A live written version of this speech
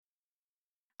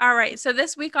All right. So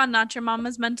this week on Not Your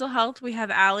Mama's Mental Health, we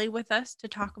have Allie with us to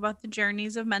talk about the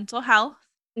journeys of mental health.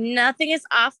 Nothing is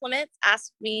off limits.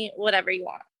 Ask me whatever you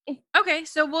want. Okay,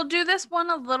 so we'll do this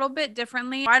one a little bit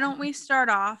differently. Why don't we start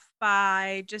off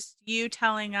by just you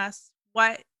telling us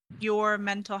what your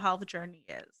mental health journey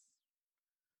is?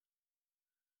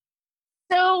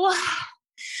 So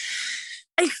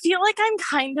I feel like I'm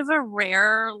kind of a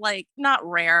rare, like not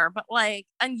rare, but like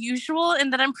unusual in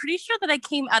that I'm pretty sure that I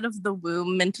came out of the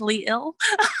womb mentally ill.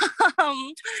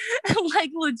 um,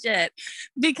 like legit,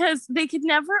 because they could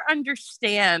never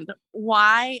understand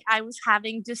why I was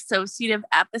having dissociative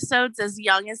episodes as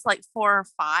young as like 4 or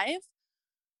 5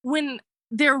 when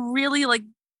they're really like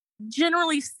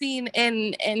generally seen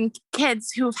in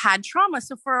kids who have had trauma.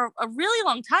 So for a really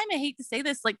long time, I hate to say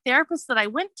this, like therapists that I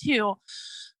went to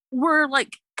were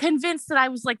like convinced that I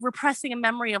was like repressing a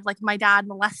memory of like my dad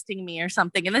molesting me or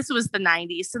something. And this was the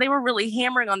 90s. So they were really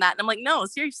hammering on that. And I'm like, no,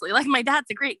 seriously, like my dad's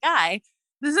a great guy.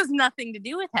 This has nothing to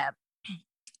do with him.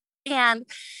 And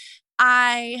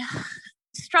I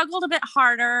struggled a bit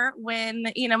harder when,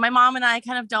 my mom and I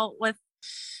kind of dealt with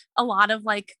a lot of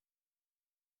like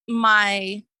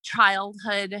my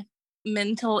childhood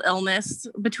mental illness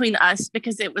between us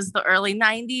because it was the early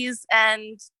 90s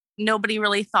and nobody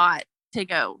really thought to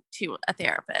go to a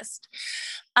therapist.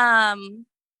 And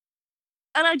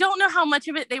I don't know how much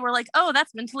of it they were like, oh,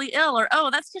 that's mentally ill, or oh,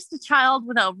 that's just a child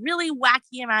with a really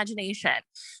wacky imagination.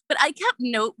 But I kept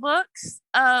notebooks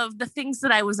of the things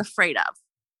that I was afraid of,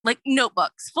 like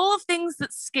notebooks full of things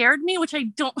that scared me, which I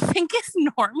don't think is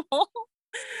normal.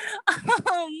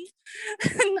 um,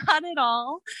 not at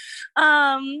all.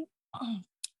 Um,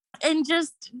 and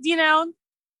just,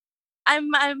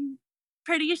 I'm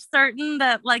pretty certain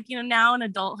that like, now in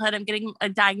adulthood, I'm getting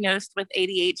diagnosed with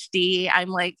ADHD. I'm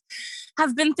like,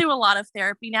 have been through a lot of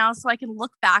therapy now. So I can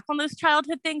look back on those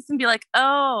childhood things and be like,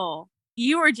 oh,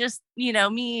 you were just,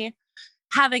 me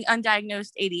having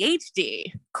undiagnosed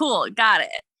ADHD. Cool. Got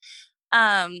it.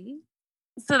 Um,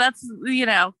 so that's,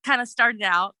 kind of started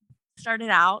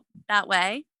out that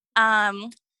way.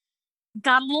 Um,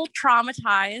 got a little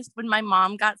traumatized when my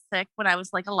mom got sick when I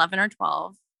was like 11 or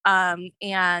 12.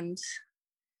 And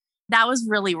that was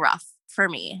really rough for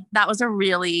me. That was a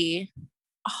really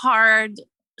hard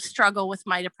struggle with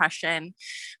my depression.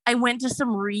 I went to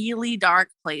some really dark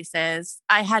places.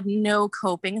 I had no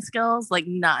coping skills, like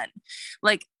none.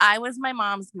 Like I was my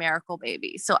mom's miracle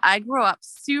baby. So I grew up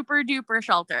super duper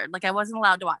sheltered. Like I wasn't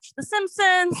allowed to watch The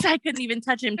Simpsons. I couldn't even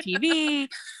touch MTV.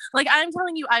 Like I'm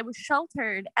telling you, I was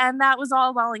sheltered. And that was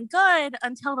all well and good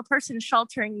until the person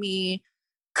sheltering me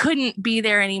couldn't be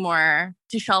there anymore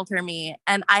to shelter me.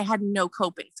 And I had no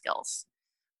coping skills.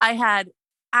 I had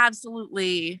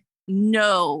absolutely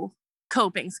no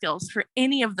coping skills for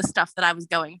any of the stuff that I was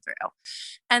going through.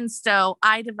 And so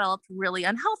I developed really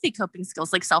unhealthy coping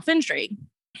skills like self injury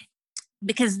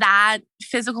because that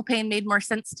physical pain made more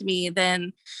sense to me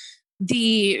than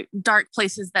the dark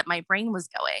places that my brain was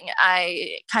going.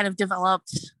 I kind of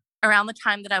developed around the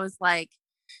time that I was like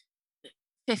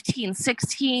 15,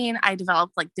 16. I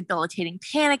developed like debilitating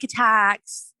panic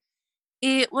attacks.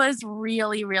 It was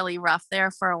really, really rough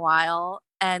there for a while.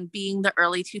 And being the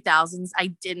early 2000s,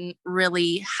 I didn't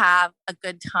really have a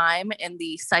good time in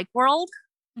the psych world.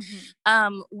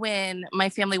 Mhm. When my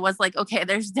family was like, okay,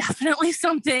 there's definitely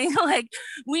something like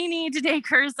we need to take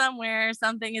her somewhere.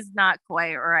 Something is not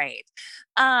quite right.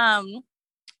 Um,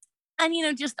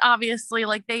 and just obviously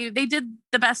like they did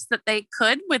the best that they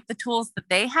could with the tools that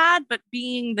they had, but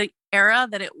being the era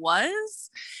that it was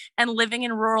and living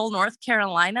in rural North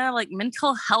Carolina, like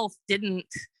mental health didn't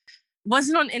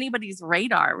wasn't on anybody's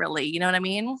radar really, you know what I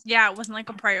mean? Yeah, it wasn't like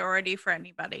a priority for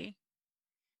anybody.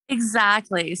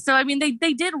 Exactly. So I mean they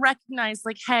did recognize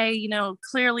like, hey,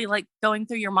 clearly like going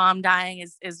through your mom dying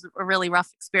is a really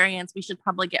rough experience. We should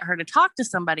probably get her to talk to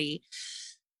somebody.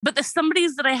 But the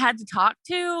somebodies that I had to talk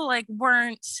to like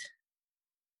weren't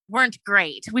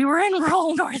great. We were in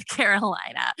rural North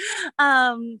Carolina.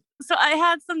 So I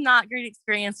had some not great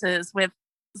experiences with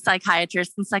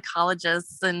psychiatrists and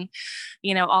psychologists and,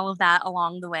 all of that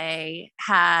along the way.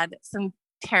 Had some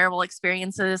terrible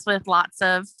experiences with lots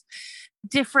of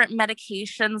different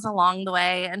medications along the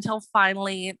way until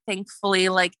finally, thankfully,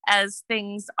 like as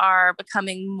things are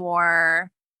becoming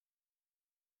more,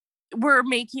 we're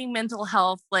making mental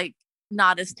health like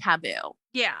not as taboo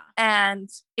Yeah. and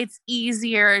it's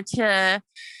easier to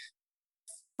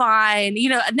find,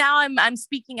 now I'm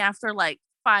speaking after like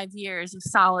 5 years of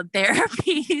solid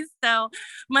therapy. So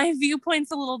my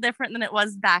viewpoint's a little different than it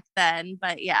was back then.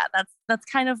 But yeah, that's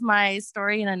kind of my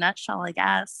story in a nutshell, I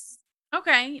guess.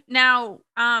 Okay. Now,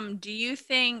 do you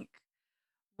think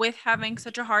with having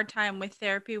such a hard time with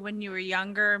therapy when you were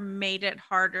younger made it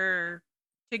harder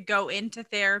to go into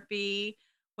therapy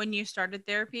when you started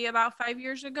therapy about 5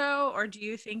 years ago? Or do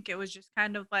you think it was just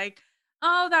kind of like,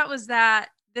 oh, that was that?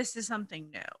 This is something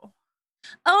new?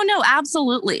 Oh no,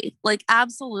 absolutely. Like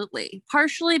absolutely.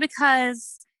 Partially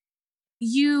because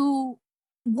you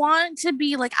want to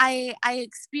be like I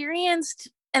experienced,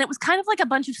 and it was kind of like a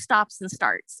bunch of stops and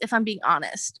starts, if I'm being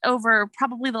honest, over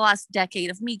probably the last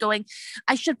decade of me going,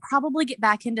 I should probably get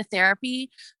back into therapy,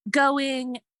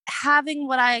 going, having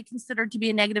what I considered to be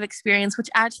a negative experience, which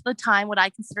at the time what I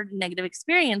considered a negative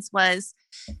experience was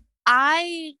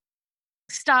I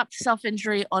stopped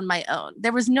self-injury on my own.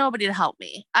 There was nobody to help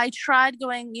me. I tried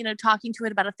going, talking to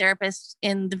it about a therapist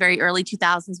in the very early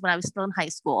 2000s when I was still in high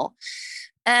school.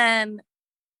 And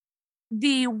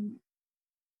the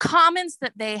comments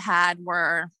that they had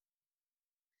were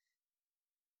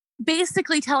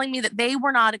basically telling me that they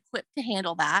were not equipped to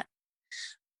handle that.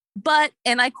 But,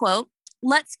 and I quote,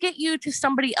 let's get you to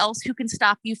somebody else who can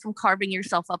stop you from carving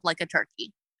yourself up like a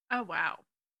turkey. Oh, wow.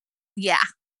 Yeah.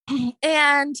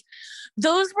 And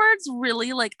those words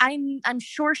really, like, I'm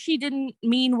sure she didn't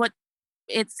mean what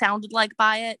it sounded like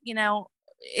by it.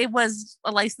 It was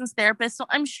a licensed therapist, so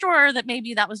I'm sure that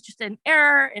maybe that was just an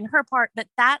error in her part, but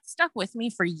that stuck with me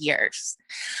for years.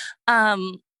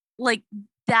 Like,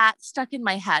 that stuck in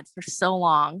my head for so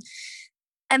long.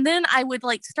 And then I would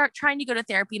like start trying to go to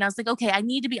therapy, and I was like, okay, I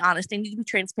need to be honest, I need to be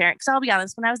transparent, because I'll be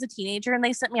honest, when I was a teenager and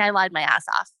they sent me, I lied my ass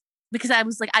off, because I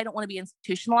was like, I don't want to be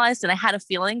institutionalized. And I had a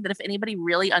feeling that if anybody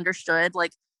really understood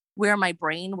like where my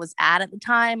brain was at the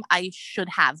time, I should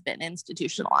have been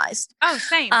institutionalized. Oh,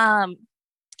 same.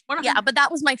 Yeah, but that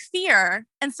was my fear.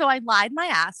 And so I lied my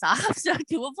ass off so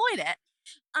to avoid it.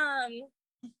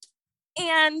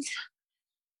 And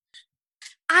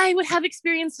I would have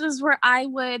experiences where I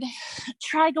would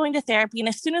try going to therapy. And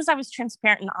as soon as I was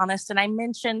transparent and honest, and I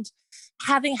mentioned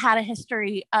having had a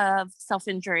history of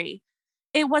self-injury,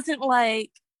 it wasn't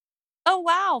like, oh,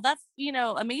 wow, that's,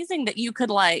 amazing that you could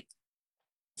like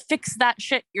fix that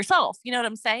shit yourself. You know what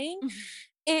I'm saying? Mm-hmm.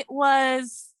 It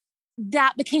was,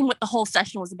 that became what the whole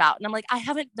session was about. And I'm like, I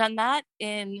haven't done that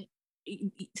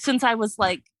since I was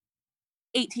like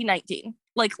 18, 19.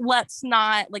 Like, let's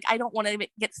not, like, I don't want to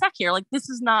get stuck here. Like, this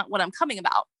is not what I'm coming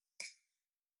about.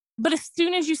 But as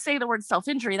soon as you say the word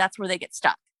self-injury, that's where they get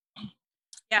stuck.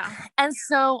 Yeah. And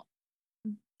so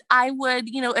I would,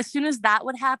 as soon as that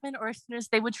would happen, or as soon as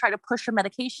they would try to push a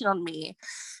medication on me,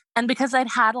 and because I'd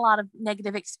had a lot of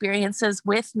negative experiences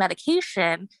with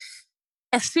medication,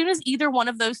 as soon as either one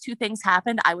of those two things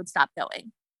happened, I would stop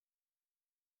going.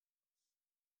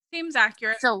 Seems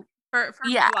accurate. So for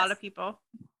a lot of people.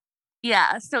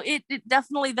 Yeah. So it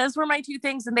definitely, those were my two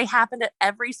things. And they happened at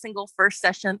every single first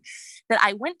session that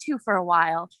I went to for a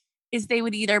while. Is they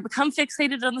would either become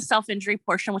fixated on the self-injury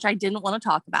portion, which I didn't want to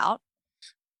talk about,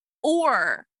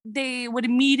 or they would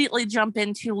immediately jump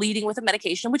into leading with a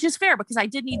medication, which is fair because I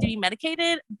did need to be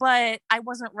medicated, but I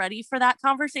wasn't ready for that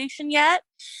conversation yet.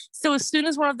 So as soon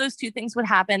as one of those two things would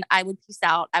happen, I would peace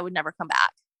out. I would never come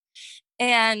back.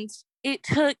 And it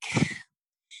took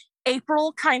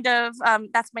April kind of,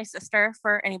 that's my sister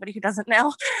for anybody who doesn't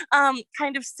know,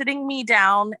 kind of sitting me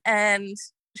down, and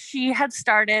she had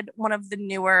started one of the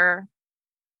newer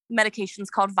medications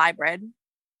called Vybrid.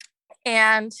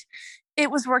 And it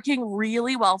was working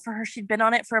really well for her. She'd been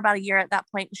on it for about a year at that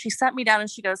point. She sat me down and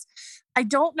she goes, I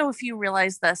don't know if you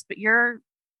realize this, but you're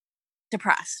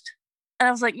depressed. And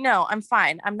I was like, no, I'm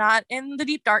fine. I'm not in the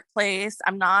deep, dark place.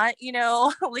 I'm not,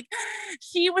 like,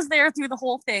 she was there through the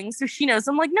whole thing. So she knows.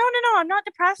 I'm like, no, I'm not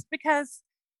depressed because,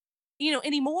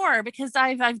 anymore, because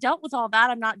I've dealt with all that.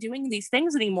 I'm not doing these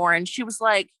things anymore. And she was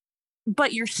like,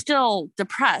 but you're still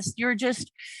depressed.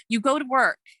 You go to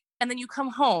work and then you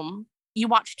come home, you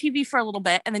watch TV for a little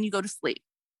bit, and then you go to sleep.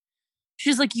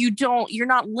 She's like, you're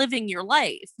not living your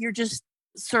life. You're just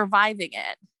surviving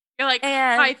it. You're like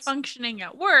high functioning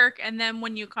at work. And then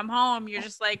when you come home, you're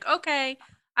just like, okay,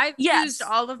 I've used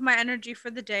all of my energy for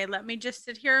the day. Let me just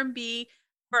sit here and be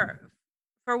for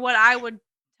what I would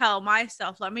tell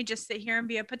myself. Let me just sit here and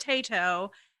be a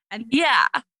potato. And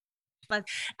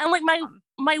and like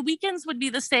my weekends would be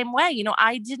the same way.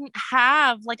 I didn't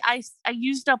have I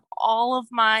used up all of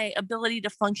my ability to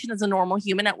function as a normal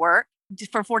human at work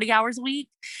for 40 hours a week.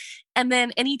 And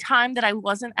then any time that I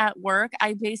wasn't at work,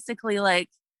 I basically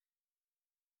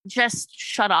just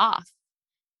shut off.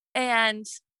 And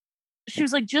she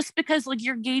was like, just because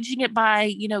you're gauging it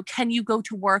by, can you go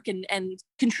to work and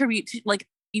contribute to,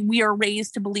 we are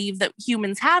raised to believe that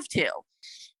humans have to.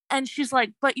 And she's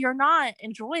like, but you're not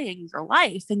enjoying your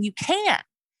life and you can't.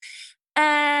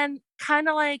 And kind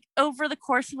of like over the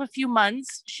course of a few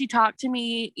months, she talked to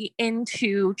me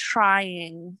into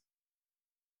trying,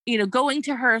 going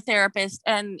to her therapist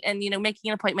and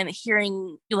making an appointment,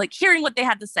 hearing what they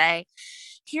had to say,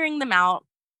 hearing them out,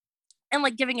 and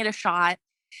like giving it a shot.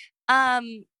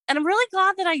 And I'm really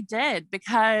glad that I did,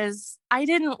 because I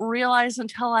didn't realize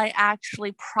until I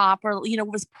actually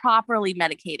was properly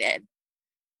medicated,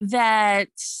 that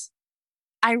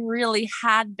I really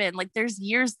had been like, there's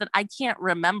years that I can't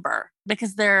remember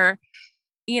because they're,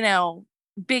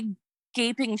 big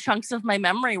gaping chunks of my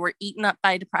memory were eaten up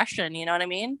by depression. You know what I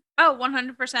mean? Oh,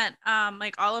 100%.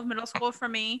 Like all of middle school for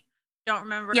me, don't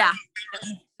remember Yeah. it.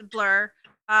 It's a blur.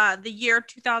 The year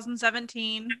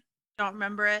 2017, don't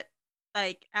remember it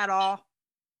like at all.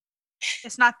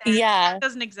 It's not there. Yeah. It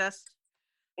doesn't exist.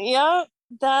 Yeah,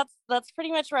 that's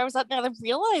pretty much where I was at. Now I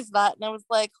realized that, and I was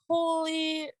like,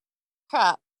 holy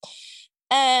crap.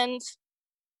 And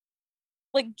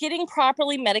like, getting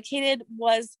properly medicated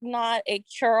was not a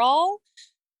cure-all,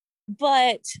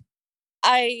 but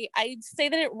I'd say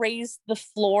that it raised the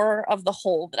floor of the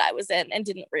hole that I was in and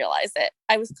didn't realize it.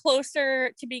 I was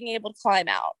closer to being able to climb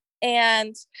out.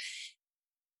 And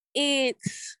it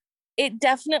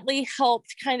definitely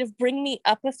helped kind of bring me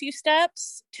up a few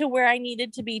steps to where I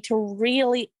needed to be to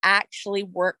really actually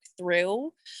work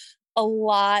through a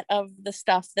lot of the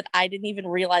stuff that I didn't even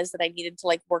realize that I needed to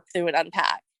like work through and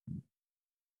unpack.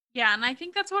 Yeah, and I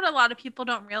think that's what a lot of people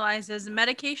don't realize is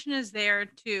medication is there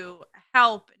to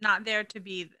help, not there to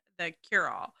be the cure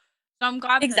all. So I'm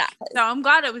glad Exactly. I'm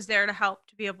glad it was there to help,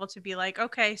 to be able to be like,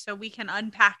 okay, so we can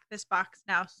unpack this box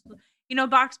now,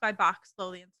 box by box,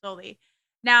 slowly and slowly.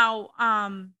 Now,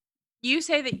 you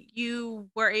say that you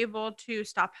were able to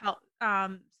stop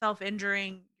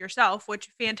self-injuring yourself, which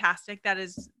fantastic. That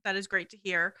is great to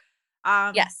hear.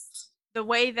 Yes. The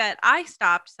way that I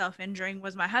stopped self-injuring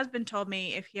was my husband told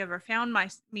me if he ever found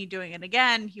me doing it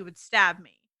again, he would stab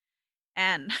me.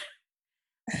 And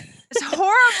as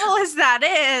horrible as that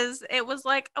is, it was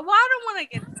like, well, I don't want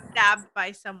to get stabbed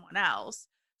by someone else.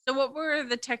 So what were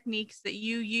the techniques that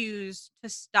you used to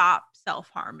stop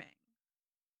self-harming?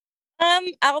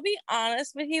 I'll be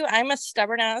honest with you. I'm a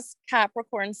stubborn ass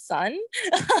Capricorn sun.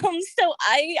 So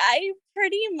I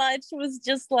pretty much was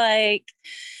just like,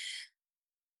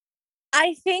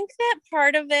 I think that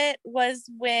part of it was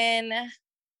when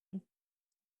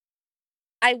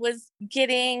I was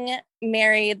getting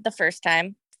married the first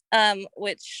time,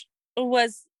 which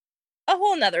was a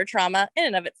whole nother trauma in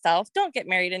and of itself. Don't get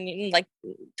married in like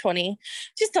 20.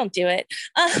 Just don't do it.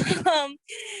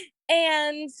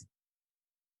 And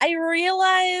I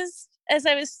realized as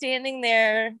I was standing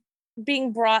there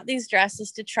being brought these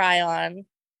dresses to try on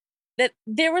that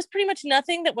there was pretty much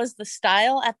nothing that was the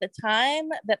style at the time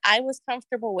that I was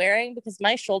comfortable wearing because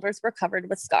my shoulders were covered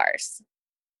with scars.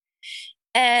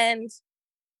 And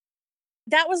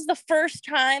that was the first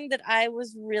time that I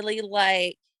was really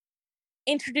like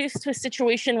introduced to a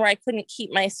situation where I couldn't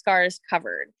keep my scars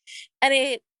covered. And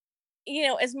it,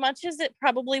 as much as it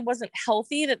probably wasn't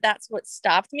healthy that that's what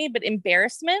stopped me, but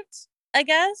embarrassment, I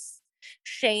guess,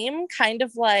 shame, kind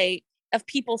of like of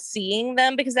people seeing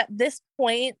them, because at this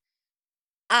point,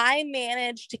 I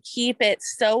managed to keep it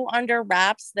so under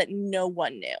wraps that no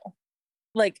one knew.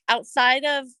 Like outside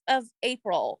of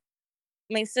April,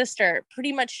 my sister,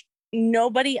 pretty much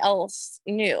nobody else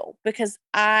knew because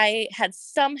I had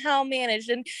somehow managed,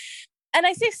 and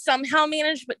I say somehow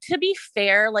managed, but to be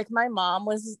fair, like my mom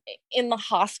was in the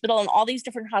hospital and all these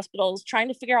different hospitals trying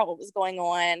to figure out what was going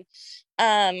on.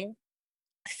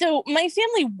 So my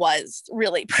family was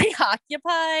really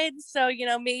preoccupied. So,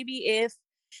 maybe if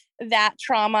that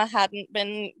trauma hadn't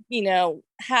been,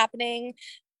 happening,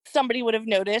 somebody would have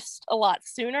noticed a lot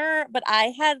sooner, but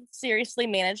I had seriously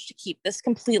managed to keep this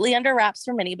completely under wraps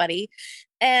from anybody.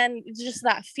 And just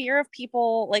that fear of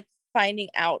people like finding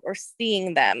out or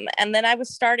seeing them. And then I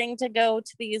was starting to go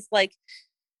to these like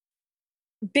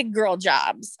big girl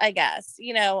jobs, I guess,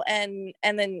 and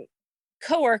then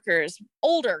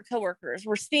older coworkers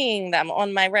were seeing them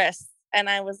on my wrists. And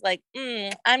I was like,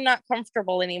 I'm not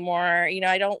comfortable anymore.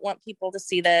 I don't want people to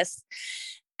see this.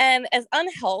 And as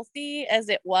unhealthy as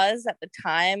it was at the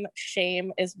time,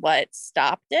 shame is what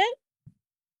stopped it.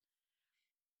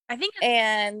 I think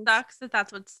it sucks that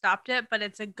that's what stopped it, but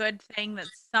it's a good thing that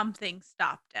something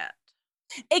stopped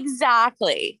it.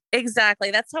 Exactly.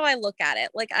 That's how I look at it.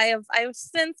 Like I've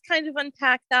since kind of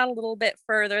unpacked that a little bit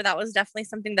further. That was definitely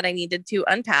something that I needed to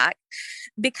unpack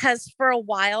because for a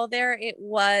while there, it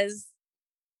was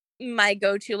my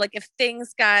go-to. Like if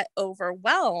things got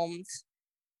overwhelmed,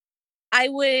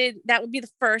 that would be the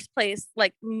first place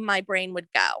like my brain would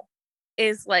go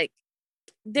is like,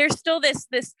 there's still this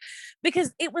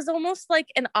because it was almost like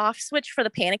an off switch for the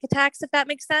panic attacks, if that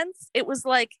makes sense. It was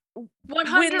like 100%.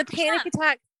 when the panic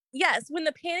attack, yes, when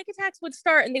the panic attacks would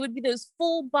start, and they would be those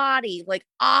full body, like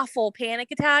awful panic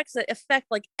attacks that affect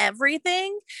like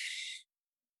everything.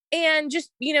 And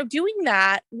just, doing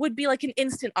that would be like an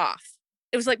instant off.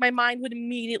 It was like my mind would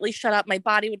immediately shut up, my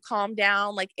body would calm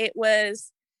down. Like it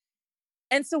was.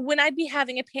 And so when I'd be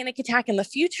having a panic attack in the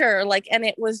future, like, and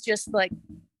it was just like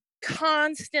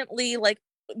constantly like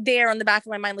there on the back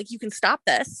of my mind, like, you can stop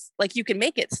this, like you can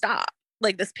make it stop,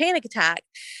 like this panic attack.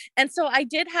 And so I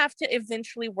did have to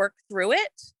eventually work through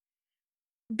it,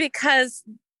 because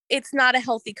it's not a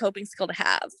healthy coping skill to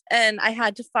have. And I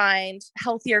had to find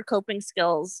healthier coping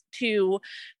skills to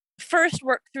first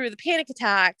work through the panic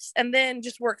attacks, and then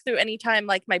just work through anytime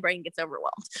like my brain gets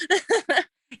overwhelmed.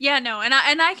 Yeah, no, and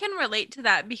I can relate to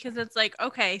that, because it's like,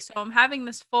 okay, so I'm having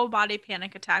this full body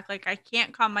panic attack, like I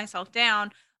can't calm myself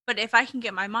down, but if I can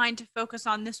get my mind to focus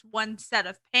on this one set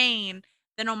of pain,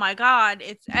 then oh my God,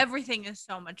 it's everything is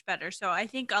so much better. So I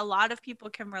think a lot of people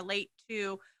can relate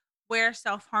to where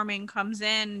self-harming comes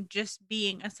in, just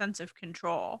being a sense of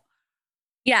control.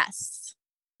 Yes.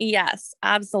 Yes,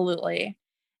 absolutely.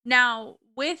 Now,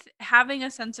 with having a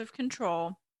sense of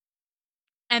control,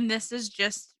 and this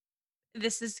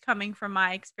is coming from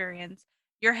my experience,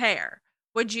 your hair.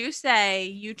 Would you say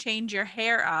you change your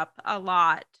hair up a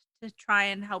lot to try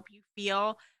and help you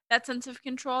feel that sense of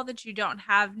control that you don't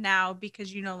have now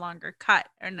because you no longer cut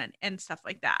and stuff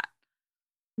like that?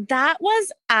 That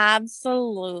was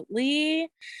absolutely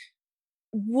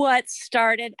what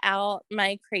started out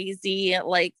my crazy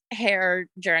like hair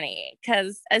journey,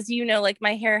 because as you know, like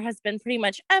my hair has been pretty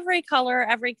much every color,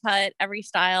 every cut, every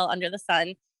style under the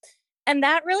sun. And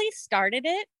that really started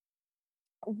it,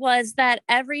 was that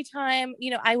every time,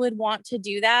 I would want to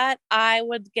do that, I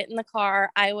would get in the car,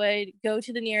 I would go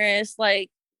to the nearest, like,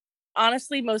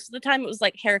 honestly, most of the time it was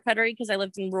like hair cuttery, because I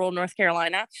lived in rural North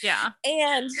Carolina. Yeah.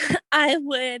 And I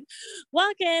would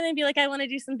walk in and be like, I want to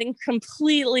do something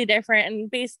completely different. And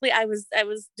basically I was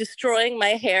destroying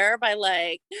my hair by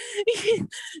like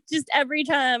just every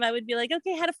time I would be like,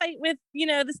 okay, I had a fight with,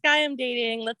 this guy I'm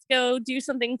dating. Let's go do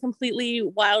something completely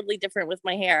wildly different with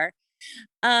my hair.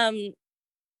 Um,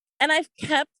 and I've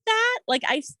kept that. Like,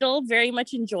 I still very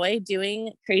much enjoy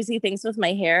doing crazy things with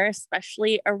my hair,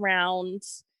 especially around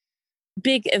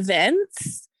big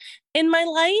events in my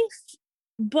life.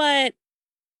 But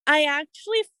I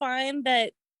actually find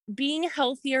that being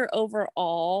healthier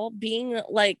overall, being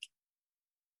like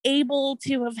able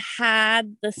to have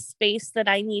had the space that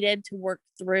I needed to work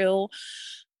through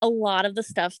a lot of the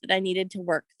stuff that I needed to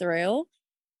work through,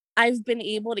 I've been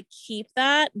able to keep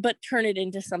that, but turn it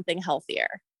into something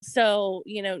healthier. So,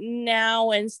 now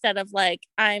instead of like,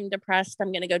 I'm depressed,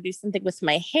 I'm going to go do something with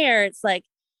my hair, it's like,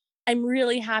 I'm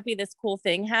really happy this cool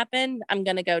thing happened. I'm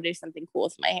going to go do something cool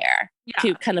with my hair Yeah.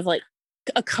 to kind of like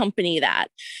accompany that.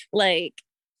 Like,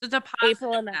 So it's a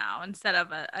positive now instead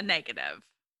of a negative.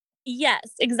 Yes,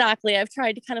 exactly. I've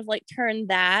tried to kind of like turn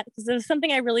that, because it was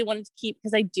something I really wanted to keep,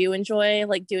 because I do enjoy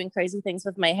like doing crazy things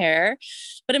with my hair,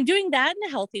 but I'm doing that in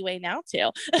a healthy way now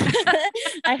too.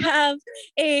 I have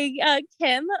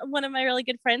Kim, one of my really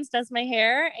good friends, does my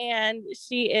hair, and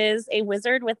she is a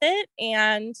wizard with it.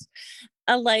 And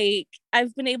like,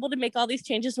 I've been able to make all these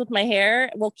changes with my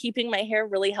hair while keeping my hair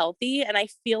really healthy. And I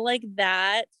feel like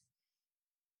that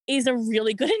is a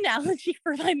really good analogy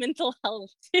for my mental health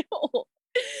too.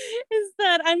 Is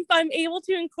that I'm able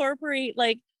to incorporate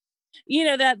like,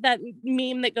 that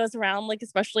meme that goes around, like,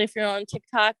 especially if you're on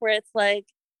TikTok, where it's like,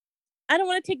 I don't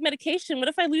want to take medication. What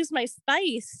if I lose my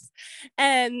spice?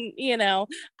 And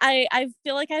I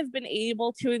feel like I've been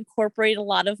able to incorporate a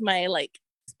lot of my like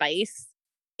spice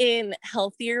in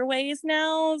healthier ways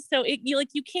now. So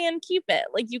you can keep it.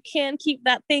 Like, you can keep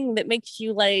that thing that makes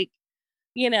you like,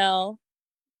 you know,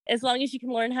 as long as you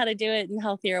can learn how to do it in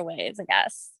healthier ways, I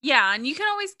guess. Yeah, and you can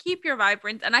always keep your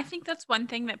vibrance. And I think that's one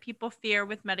thing that people fear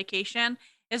with medication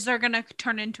is they're going to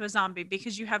turn into a zombie,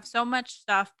 because you have so much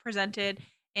stuff presented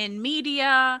in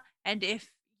media, and if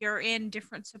you're in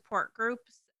different support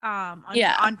groups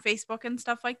Yeah. on Facebook and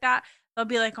stuff like that, they'll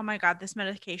be like, "Oh my God, this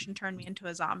medication turned me into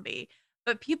a zombie."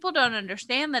 But people don't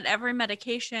understand that every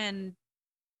medication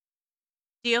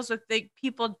deals with the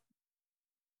people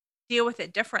deal with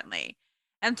it differently.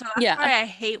 And so that's Yeah. why I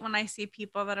hate when I see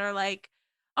people that are like,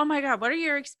 "Oh my God, what are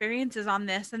your experiences on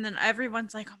this?" And then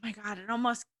everyone's like, "Oh my God,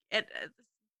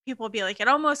 people will be like, "It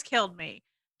almost killed me.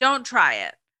 Don't try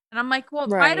it." And I'm like, "Well,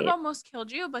 it might have Right. almost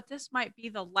killed you, but this might be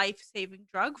the life-saving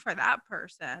drug for that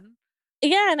person."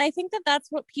 Yeah, and I think that that's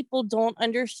what people don't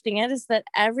understand is that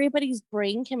everybody's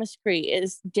brain chemistry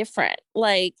is different.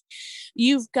 Like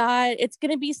it's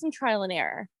going to be some trial and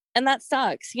error. And that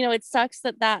sucks. It sucks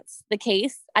that that's the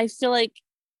case. I feel like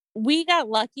we got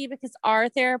lucky because our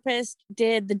therapist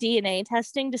did the DNA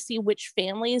testing to see which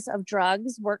families of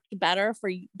drugs worked better for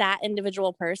that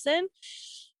individual person.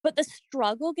 But the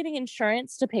struggle getting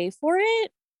insurance to pay for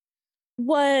it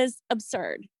was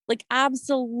absurd. Like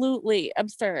absolutely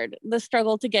absurd. The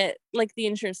struggle to get like the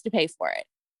insurance to pay for it.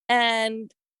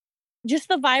 And just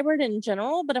the Vibrant in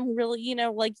general, but I'm really,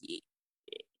 like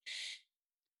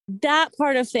that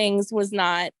part of things was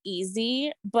not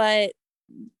easy, but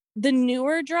the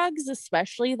newer drugs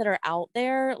especially that are out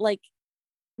there, like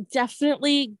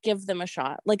definitely give them a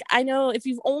shot. Like I know if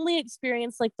you've only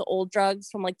experienced like the old drugs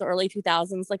from like the early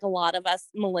 2000s, like a lot of us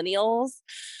millennials,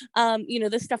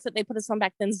 the stuff that they put us on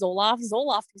back then, Zoloft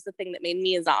was the thing that made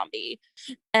me a zombie.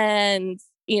 And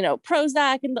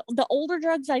Prozac and the older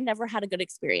drugs I never had a good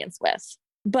experience with,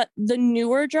 but the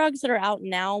newer drugs that are out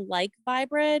now like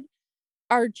Vibrant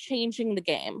are changing the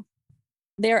game.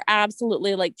 They're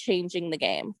absolutely like changing the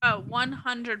game. Oh,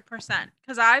 100%.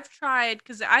 Because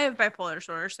I have bipolar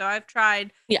disorder, so I've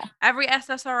tried every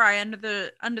SSRI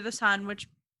under the sun, which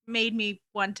made me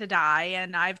want to die,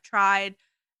 and I've tried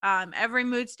every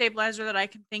mood stabilizer that I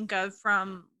can think of,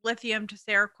 from lithium to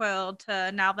Seroquel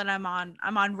to now that I'm on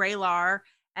Raylar,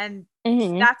 and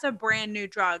that's a brand new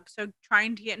drug. So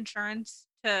trying to get insurance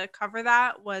to cover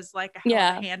that was like a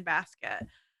hell of a handbasket.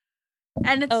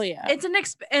 And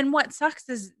and what sucks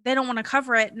is they don't want to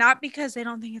cover it, not because they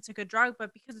don't think it's a good drug,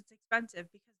 but because it's expensive,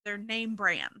 because they're name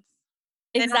brands.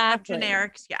 They don't have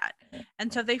generics yet.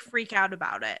 And so they freak out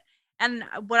about it. And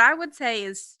what I would say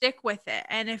is stick with it.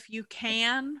 And if you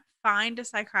can, find a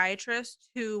psychiatrist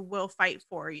who will fight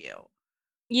for you.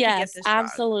 Yes,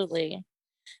 absolutely.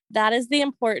 That is the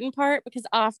important part, because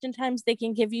oftentimes they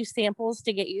can give you samples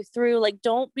to get you through. Like,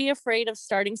 don't be afraid of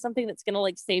starting something that's going to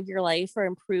like save your life or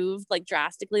improve like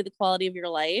drastically the quality of your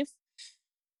life.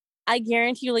 I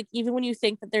guarantee you, like, even when you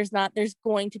think that there's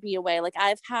going to be a way. Like,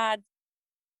 I've had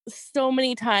so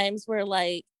many times where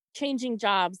like changing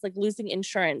jobs, like losing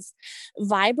insurance.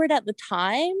 Vibrant at the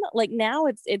time, like now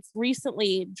it's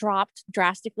recently dropped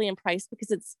drastically in price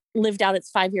because it's lived out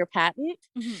its 5-year patent.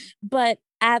 But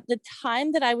at the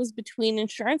time that I was between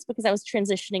insurance, because I was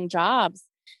transitioning jobs,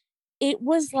 it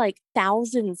was like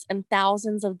thousands and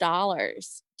thousands of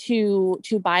dollars to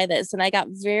buy this. And I got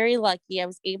very lucky. I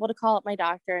was able to call up my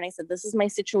doctor and I said, this is my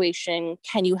situation.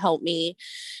 Can you help me?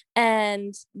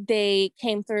 And they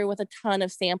came through with a ton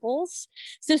of samples.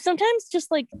 So sometimes just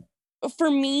like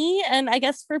for me, and I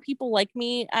guess for people like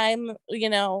me, I'm,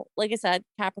 like I said,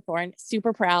 Capricorn,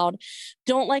 super proud,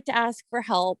 don't like to ask for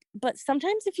help. But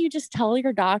sometimes if you just tell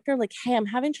your doctor, like, hey, I'm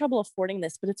having trouble affording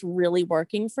this, but it's really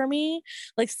working for me,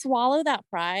 like swallow that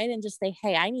pride and just say,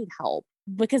 hey, I need help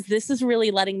because this is really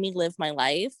letting me live my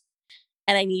life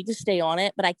and I need to stay on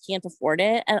it, but I can't afford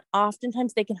it. And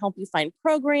oftentimes they can help you find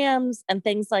programs and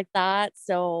things like that.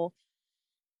 So,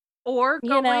 or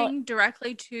going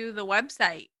directly to the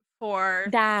website for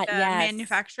that, the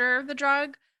manufacturer of the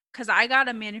drug, because I got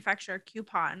a manufacturer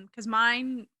coupon because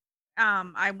mine,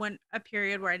 I went a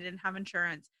period where I didn't have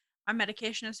insurance. My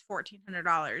medication is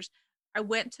 $1,400. I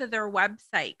went to their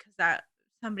website because that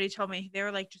somebody told me, they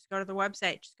were like, just go to the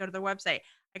website, just go to the website.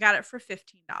 I got it for $15.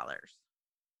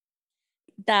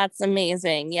 That's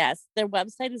amazing. Yes, their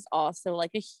website is also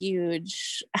like a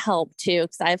huge help too,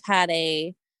 because I've had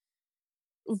a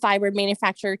Vibrant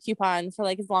manufacturer coupon for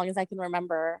like as long as I can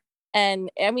remember. And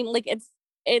I mean, like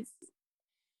it's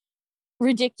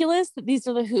ridiculous that these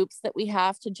are the hoops that we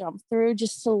have to jump through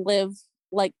just to live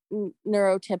like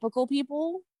neurotypical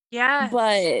people. Yeah.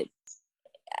 But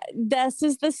this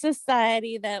is the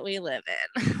society that we live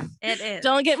in. It is.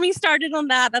 Don't get me started on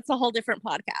that. That's a whole different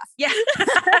podcast. Yeah.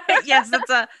 Yes,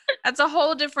 that's a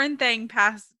whole different thing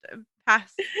past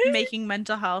making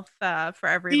mental health for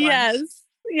everyone.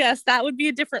 Yes, that would be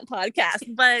a different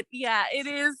podcast. But yeah, it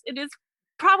is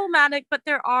problematic, but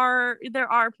there are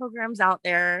programs out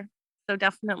there. So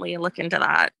definitely look into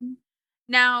that.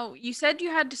 Now, you said you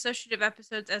had dissociative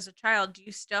episodes as a child. Do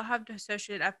you still have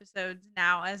dissociative episodes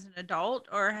now as an adult,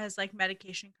 or has like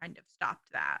medication kind of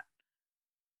stopped that?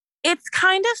 It's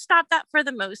kind of stopped that for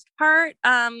the most part.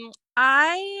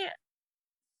 I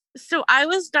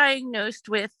was diagnosed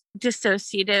with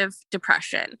dissociative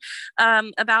depression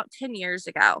about 10 years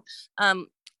ago,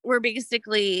 where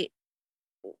basically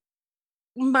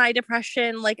my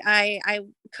depression, like I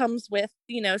comes with,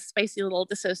 spicy little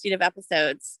dissociative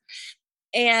episodes.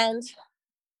 And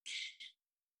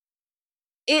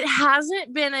It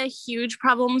hasn't been a huge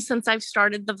problem since I've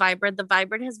started the Vibrid. The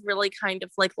Vibrid has really kind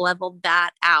of like leveled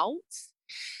that out.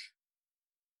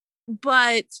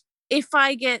 But if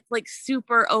I get like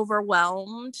super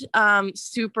overwhelmed,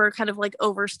 super kind of like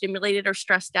overstimulated or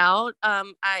stressed out,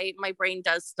 my brain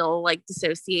does still like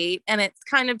dissociate. And it's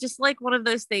kind of just like one of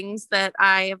those things that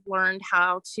I have learned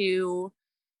how to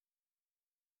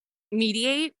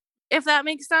mediate, if that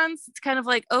makes sense. It's kind of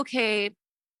like, okay,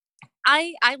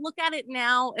 I look at it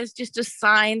now as just a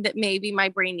sign that maybe my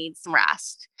brain needs some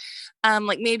rest.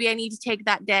 Like maybe I need to take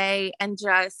that day and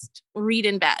just read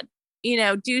in bed,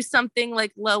 do something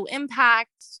like low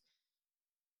impact.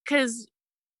 Because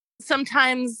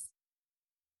sometimes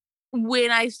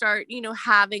when I start,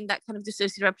 having that kind of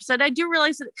dissociative episode, I do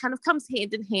realize that it kind of comes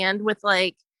hand in hand with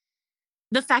like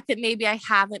the fact that maybe I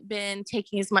haven't been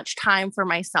taking as much time for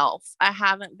myself. I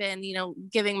haven't been,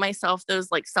 giving myself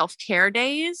those like self-care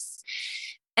days.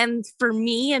 And for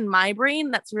me and my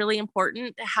brain, that's really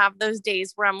important to have those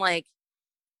days where I'm like,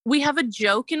 we have a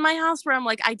joke in my house where I'm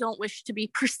like, I don't wish to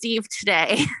be perceived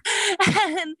today.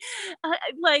 And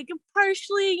like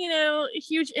partially,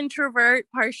 huge introvert,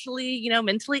 partially,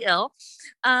 mentally ill.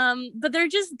 But they're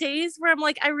just days where I'm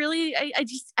like,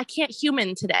 I can't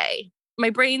human today. My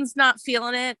brain's not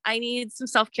feeling it. I need some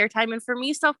self-care time. And for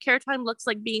me, self-care time looks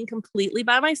like being completely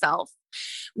by myself,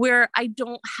 where I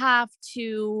don't have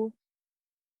to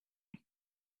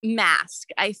mask.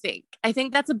 I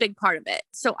think that's a big part of it.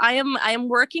 So I am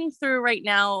working through right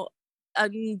now a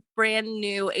brand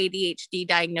new ADHD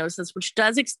diagnosis, which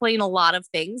does explain a lot of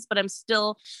things, but I'm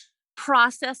still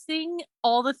processing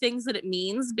all the things that it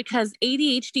means, because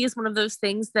ADHD is one of those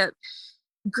things that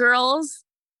girls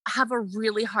have a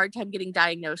really hard time getting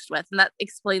diagnosed with. And that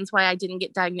explains why I didn't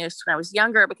get diagnosed when I was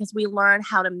younger, because we learn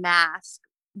how to mask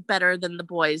better than the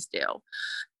boys do,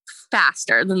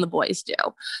 faster than the boys do.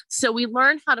 So we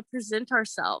learn how to present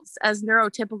ourselves as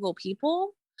neurotypical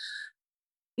people,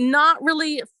 not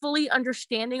really fully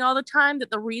understanding all the time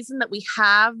that the reason that we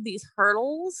have these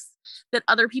hurdles that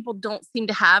other people don't seem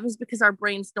to have is because our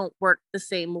brains don't work the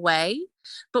same way.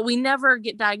 But we never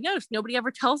get diagnosed. Nobody ever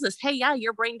tells us, hey, yeah,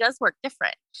 your brain does work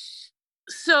different.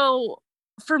 So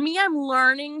for me, I'm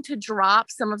learning to drop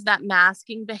some of that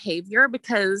masking behavior,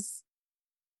 because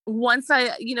once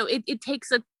it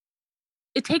takes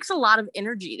a lot of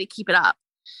energy to keep it up.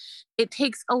 It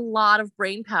takes a lot of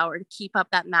brain power to keep up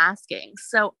that masking.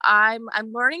 So I'm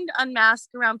learning to unmask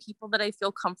around people that I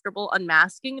feel comfortable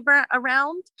unmasking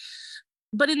around.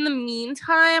 But in the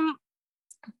meantime,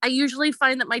 I usually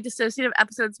find that my dissociative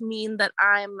episodes mean that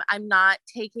I'm not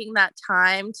taking that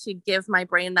time to give my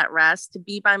brain that rest, to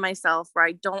be by myself where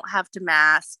I don't have to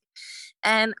mask,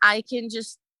 and I can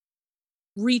just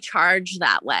recharge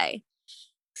that way.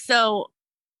 So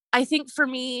I think for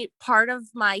me, part of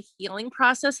my healing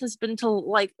process has been to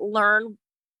like learn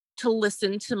to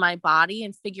listen to my body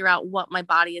and figure out what my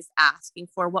body is asking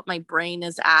for, what my brain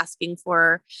is asking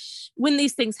for when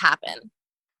these things happen.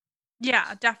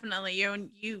 Yeah, definitely.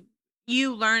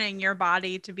 You learning your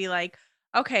body to be like,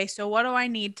 okay, so what do I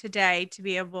need today to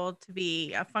be able to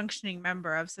be a functioning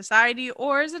member of society?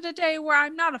 Or is it a day where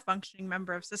I'm not a functioning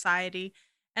member of society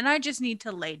and I just need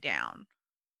to lay down?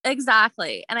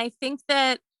 Exactly. And I think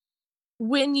that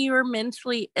when you're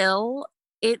mentally ill,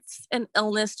 it's an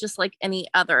illness just like any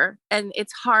other. And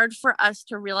it's hard for us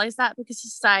to realize that because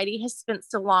society has spent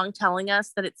so long telling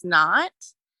us that it's not.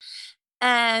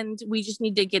 And we just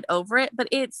need to get over it. But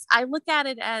I look at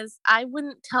it as, I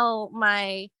wouldn't tell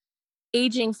my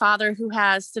aging father who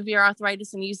has severe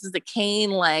arthritis and uses the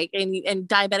cane and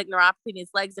diabetic neuropathy in his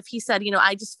legs, if he said,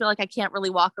 I just feel like I can't really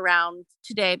walk around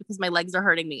today because my legs are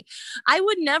hurting me, I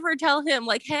would never tell him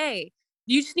like, hey,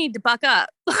 you just need to buck up.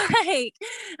 Like,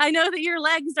 I know that your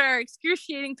legs are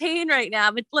excruciating pain right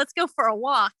now, but let's go for a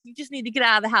walk. You just need to get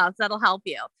out of the house. That'll help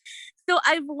you. So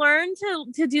I've learned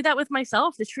to do that with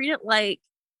myself, to treat it like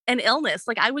an illness.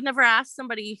 Like, I would never ask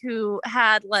somebody who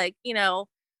had leg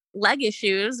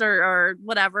issues or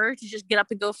whatever to just get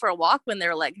up and go for a walk when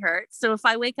their leg hurts. So if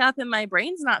I wake up and my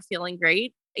brain's not feeling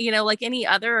great, like any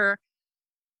other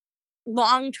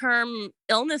long-term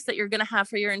illness that you're going to have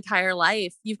for your entire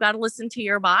life, you've got to listen to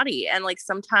your body. And like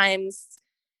sometimes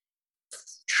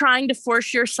trying to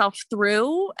force yourself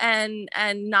through and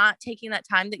not taking that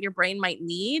time that your brain might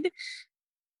need,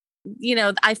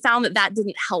 I found that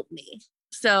didn't help me.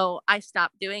 So I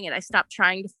stopped doing it. I stopped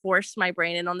trying to force my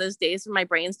brain. And on those days when my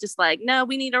brain's just like, no,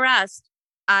 we need a rest,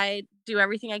 I do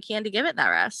everything I can to give it that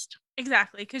rest.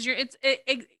 Exactly. Because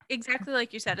exactly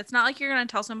like you said. It's not like you're going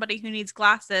to tell somebody who needs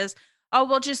glasses, oh,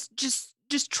 well, just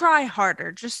try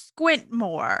harder, just squint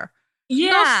more.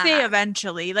 You'll see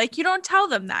eventually. Like, you don't tell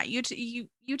them that. You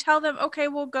tell them, okay,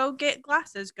 well, go get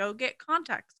glasses, go get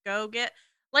contacts, go get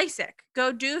LASIK,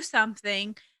 go do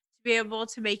something to be able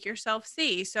to make yourself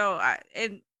see. So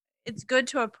it's good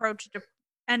to approach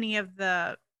any of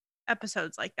the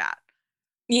episodes like that.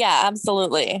 Yeah,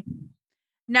 absolutely.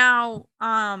 Now,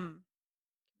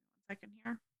 second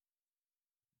here.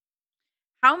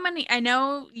 How many, I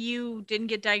know you didn't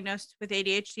get diagnosed with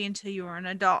ADHD until you were an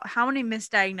adult. How many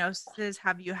misdiagnoses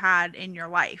have you had in your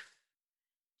life,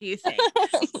 do you think?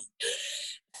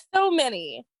 So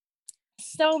many.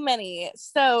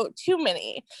 So too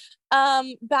many.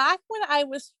 Back when I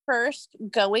was first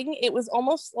going, it was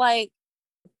almost like,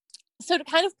 so to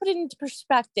kind of put it into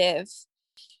perspective,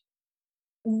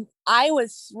 I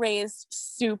was raised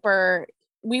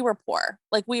we were poor.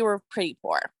 Like, we were pretty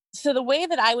poor. So the way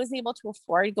that I was able to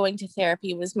afford going to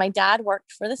therapy was my dad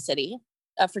worked for the city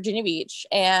of Virginia Beach,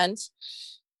 and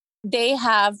they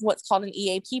have what's called an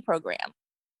EAP program,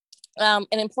 an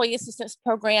employee assistance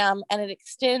program, and it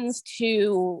extends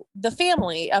to the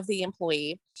family of the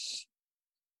employee.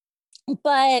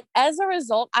 But as a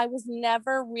result, I was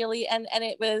never really, and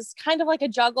it was kind of like a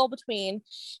juggle between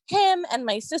him and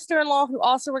my sister-in-law, who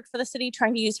also worked for the city,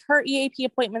 trying to use her EAP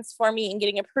appointments for me and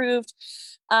getting approved.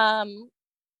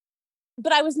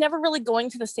 But I was never really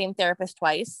going to the same therapist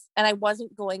twice, and I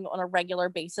wasn't going on a regular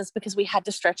basis because we had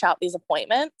to stretch out these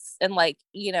appointments and, like,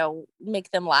 make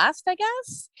them last, I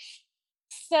guess.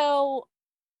 So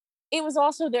it was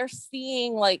also, they're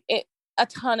seeing like a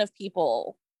ton of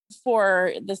people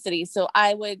for the city. So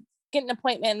I would get an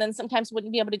appointment and then sometimes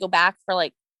wouldn't be able to go back for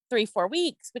like 3-4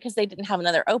 weeks because they didn't have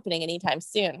another opening anytime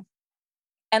soon.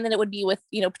 And then it would be with,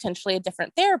 potentially a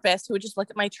different therapist who would just look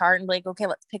at my chart and be like, okay,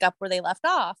 let's pick up where they left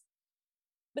off.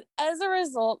 But as a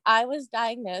result, I was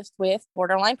diagnosed with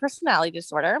borderline personality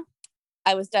disorder.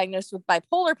 I was diagnosed with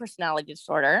bipolar personality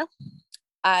disorder.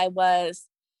 I was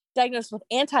diagnosed with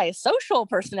antisocial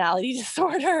personality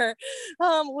disorder,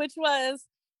 which was,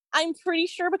 I'm pretty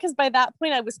sure, because by that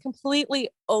point I was completely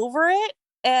over it.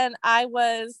 And I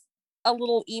was a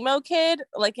little emo kid,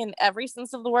 like in every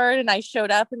sense of the word. And I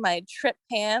showed up in my trip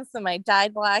pants and my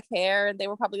dyed black hair. And they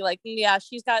were probably like, yeah,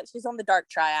 she's on the dark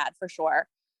triad for sure.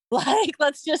 Like,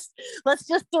 let's just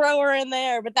throw her in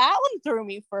there. But that one threw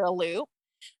me for a loop.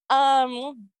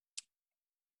 Turns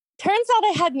out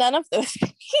I had none of those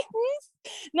things.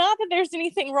 Not that there's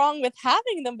anything wrong with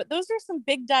having them, but those are some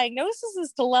big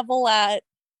diagnoses to level at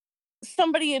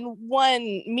somebody in one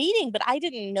meeting. But I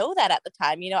didn't know that at the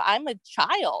time. I'm a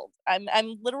child.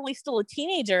 I'm literally still a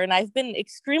teenager, and I've been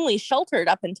extremely sheltered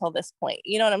up until this point.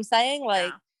 You know what I'm saying?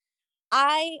 Like,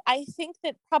 yeah. I think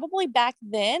that probably back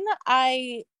then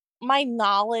my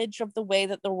knowledge of the way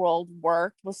that the world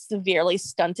worked was severely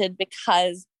stunted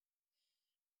because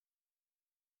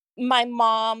my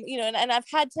mom, and I've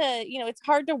had to, it's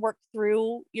hard to work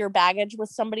through your baggage with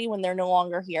somebody when they're no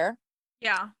longer here.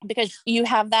 Yeah. Because you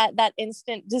have that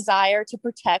instant desire to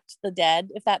protect the dead,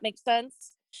 if that makes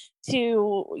sense,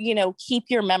 to, keep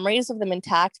your memories of them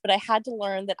intact. But I had to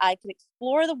learn that I could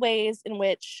explore the ways in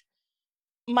which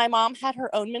my mom had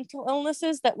her own mental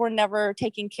illnesses that were never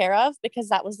taken care of because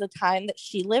that was the time that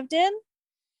she lived in,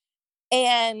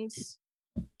 and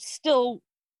still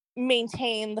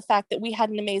maintain the fact that we had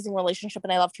an amazing relationship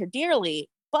and I loved her dearly.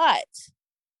 But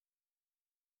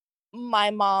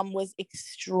my mom was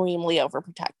extremely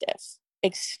overprotective,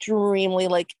 extremely,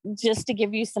 like, just to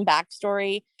give you some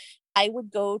backstory, I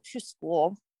would go to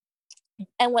school,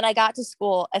 and when I got to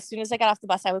school, as soon as I got off the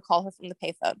bus, I would call her from the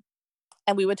payphone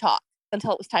and we would talk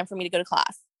until it was time for me to go to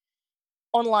class.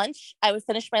 On lunch, I would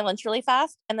finish my lunch really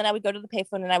fast, and then I would go to the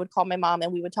payphone and I would call my mom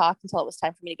and we would talk until it was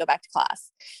time for me to go back to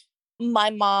class. My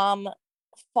mom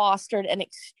fostered an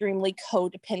extremely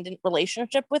codependent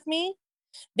relationship with me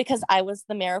because I was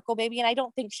the miracle baby. And I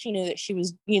don't think she knew that she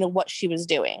was, what she was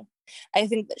doing. I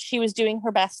think that she was doing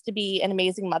her best to be an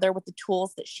amazing mother with the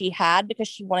tools that she had because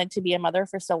she wanted to be a mother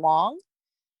for so long.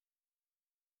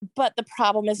 But the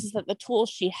problem is that the tools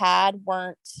she had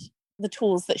weren't the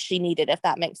tools that she needed, if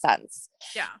that makes sense.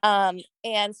 Yeah.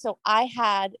 And so I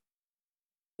had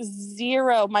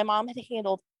zero, my mom had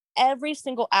handled every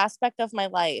single aspect of my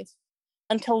life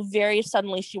until very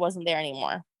suddenly she wasn't there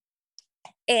anymore.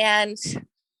 And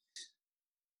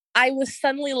I was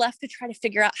suddenly left to try to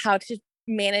figure out how to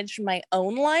manage my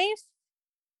own life.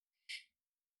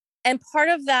 And part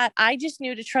of that, I just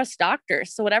knew to trust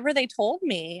doctors. So whatever they told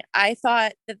me, I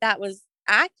thought that was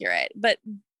accurate. But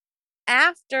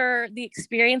after the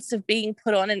experience of being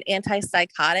put on an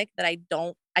antipsychotic that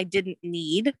I didn't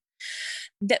need,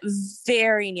 that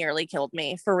very nearly killed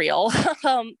me, for real.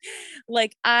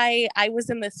 Like I was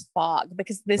in this fog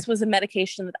because this was a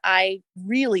medication that I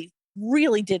really,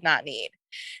 really did not need.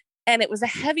 And it was a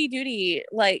heavy duty,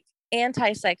 like,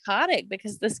 antipsychotic,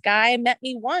 because this guy met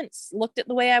me once, looked at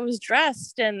the way I was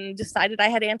dressed, and decided I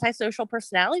had antisocial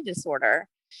personality disorder.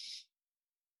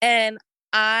 And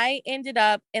I ended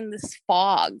up in this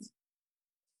fog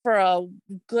for a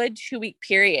good 2-week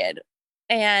period.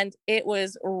 And it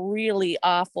was really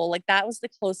awful. Like, that was the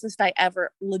closest I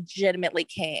ever legitimately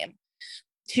came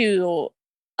to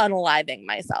unaliving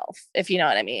myself, if you know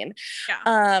what I mean.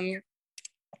 Yeah.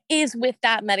 Is with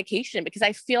that medication, because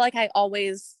I feel like I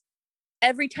always,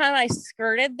 every time I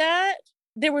skirted that,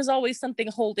 there was always something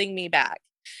holding me back.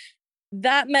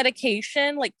 That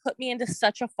medication like put me into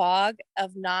such a fog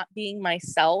of not being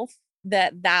myself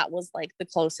that was like the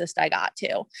closest I got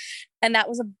to. And that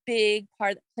was a big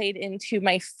part that played into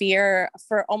my fear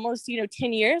for almost,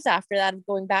 10 years after that, of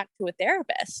going back to a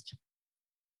therapist.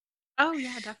 Oh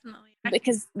yeah, definitely.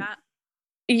 Because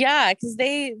yeah, because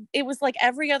it was like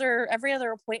every other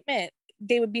appointment,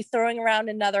 they would be throwing around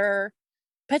another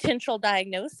potential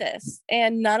diagnosis,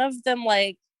 and none of them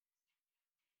like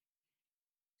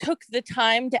took the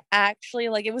time to actually,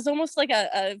 like, it was almost like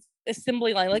a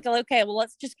assembly line, like, okay, well,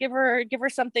 let's just give her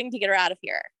something to get her out of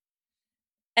here,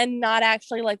 and not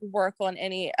actually like work on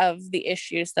any of the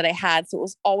issues that I had. So it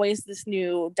was always this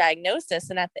new diagnosis,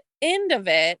 and at the end of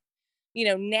it,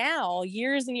 now,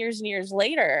 years and years and years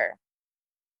later,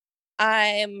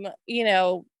 I'm,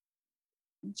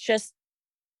 just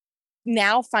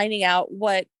now finding out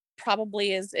what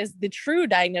probably is the true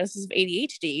diagnosis of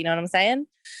ADHD. You know what I'm saying?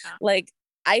 Yeah. Like,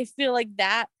 I feel like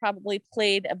that probably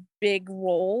played a big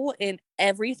role in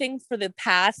everything for the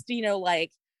past,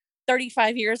 like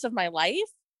 35 years of my life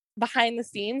behind the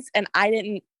scenes. And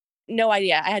no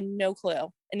idea. I had no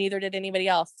clue. And neither did anybody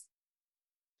else.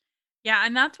 Yeah,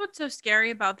 and that's what's so scary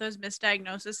about those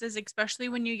misdiagnoses, especially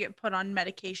when you get put on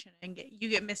medication and you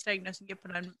get misdiagnosed and get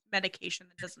put on medication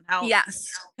that doesn't help. Yes.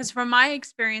 Because from my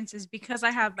experiences, because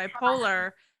I have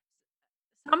bipolar,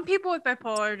 some people with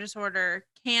bipolar disorder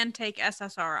can take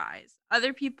SSRIs.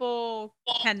 Other people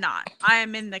cannot. I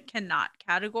am in the cannot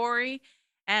category,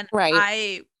 and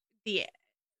Right. the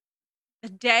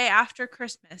day after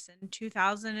Christmas in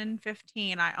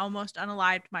 2015, I almost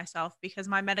unalived myself because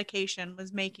my medication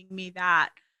was making me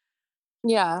that.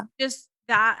 Yeah. Just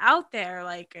that out there.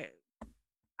 Like,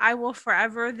 I will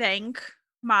forever thank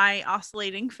my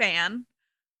oscillating fan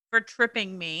for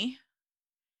tripping me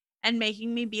and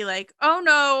making me be like, "Oh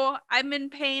no, I'm in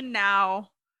pain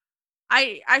now.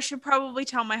 I should probably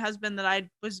tell my husband that I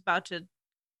was about to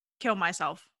kill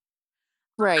myself."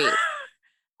 Right.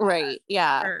 Right.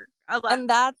 Yeah. Or a And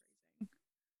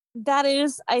that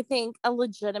is, I think, a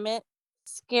legitimate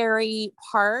scary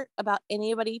part about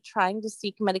anybody trying to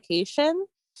seek medication,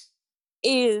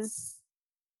 is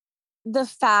the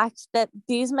fact that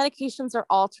these medications are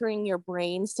altering your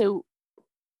brain. So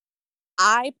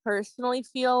I personally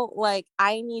feel like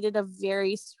I needed a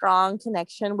very strong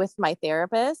connection with my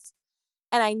therapist,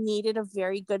 and I needed a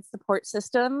very good support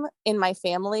system in my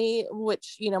family,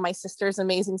 which, my sister's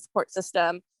amazing support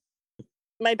system.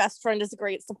 My best friend is a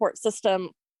great support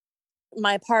system.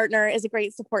 My partner is a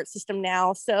great support system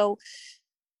now. So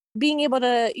being able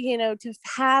to, to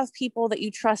have people that you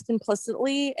trust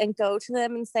implicitly and go to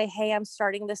them and say, "Hey, I'm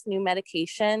starting this new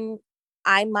medication.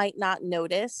 I might not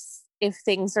notice if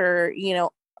things are,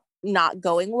 not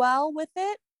going well with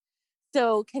it.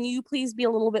 So can you please be a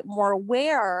little bit more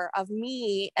aware of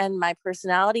me and my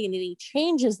personality and any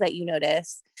changes that you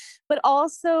notice?" But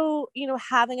also,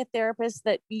 having a therapist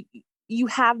that you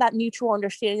have that mutual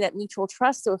understanding, that mutual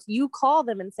trust. So if you call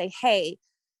them and say, "Hey,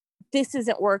 this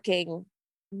isn't working,"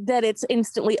 that it's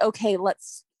instantly, "Okay,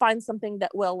 let's find something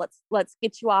that will, let's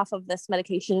get you off of this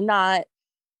medication." Not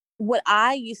what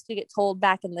I used to get told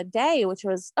back in the day, which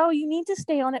was, "Oh, you need to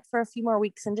stay on it for a few more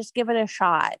weeks and just give it a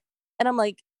shot." And I'm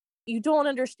like, "You don't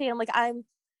understand. Like, I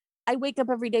wake up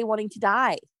every day wanting to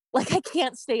die. Like, I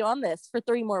can't stay on this for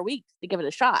 3 more weeks to give it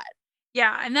a shot."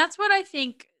 Yeah, and that's what I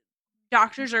think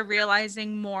doctors are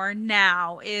realizing more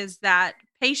now, is that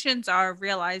patients are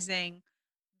realizing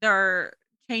their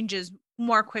changes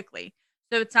more quickly.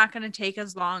 So it's not going to take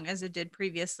as long as it did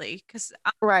previously. Because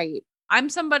Right. I'm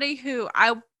somebody who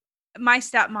my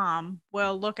stepmom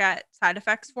will look at side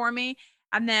effects for me,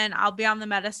 and then I'll be on the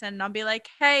medicine and I'll be like,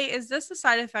 "Hey, is this a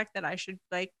side effect that I should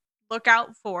like look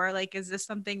out for? Like, is this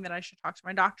something that I should talk to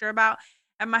my doctor about?"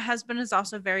 And my husband is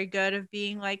also very good of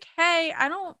being like, "Hey, I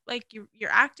don't like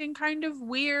you're acting kind of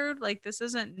weird. Like, this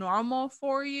isn't normal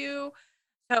for you."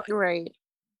 So Right.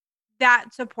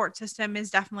 that support system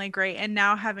is definitely great. And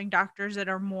now having doctors that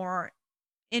are more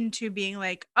into being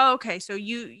like, oh, okay, so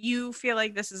you feel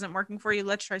like this isn't working for you,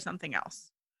 let's try something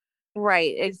else.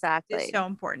 Right, Is exactly. so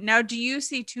important. Now, do you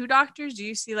see two doctors? Do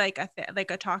you see like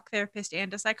a talk therapist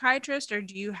and a psychiatrist, or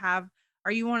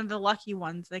are you one of the lucky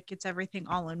ones that gets everything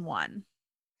all in one?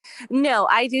 No,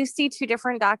 I do see two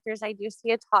different doctors. I do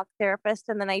see a talk therapist,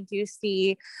 and then I do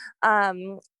see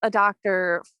a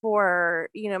doctor for,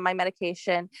 my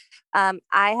medication.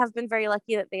 I have been very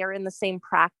lucky that they are in the same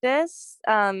practice,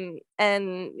 and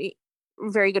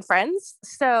very good friends.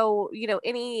 So,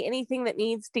 anything that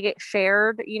needs to get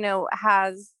shared,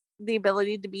 has the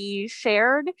ability to be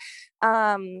shared.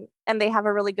 And they have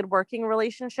a really good working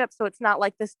relationship. So it's not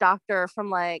like this doctor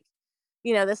from like,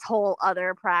 this whole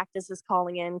other practice is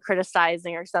calling in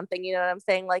criticizing or something. You know what I'm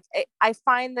saying? Like, I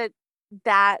find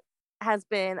that has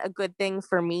been a good thing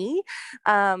for me.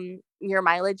 Your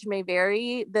mileage may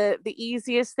vary. The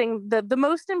easiest thing, the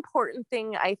most important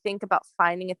thing I think about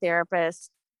finding a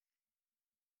therapist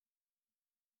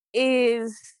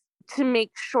is to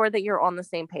make sure that you're on the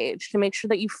same page, to make sure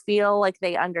that you feel like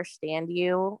they understand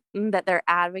you, that they're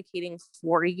advocating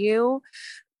for you.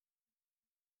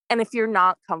 And if you're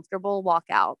not comfortable, walk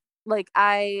out. Like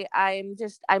I'm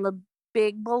a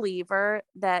big believer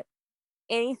that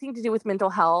anything to do with mental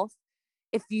health,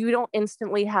 if you don't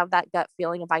instantly have that gut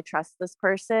feeling of I trust this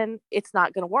person, it's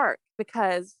not going to work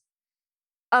because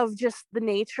of just the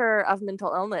nature of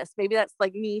mental illness. Maybe that's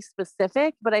like me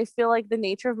specific, but I feel like the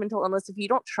nature of mental illness, if you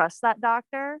don't trust that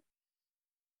doctor,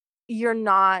 you're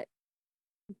not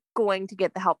going to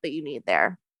get the help that you need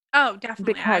there Oh,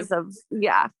 definitely. I because of,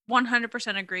 yeah.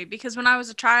 100% agree because when I was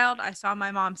a child, I saw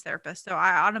my mom's therapist. So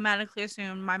I automatically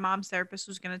assumed my mom's therapist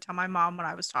was going to tell my mom what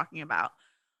I was talking about.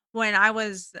 When I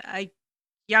was a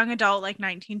young adult, like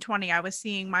 19, 20, I was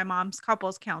seeing my mom's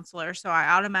couples counselor. So I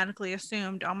automatically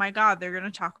assumed, oh my God, they're going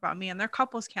to talk about me in their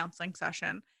couples counseling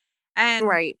session. And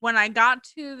Right. when I got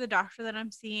to the doctor that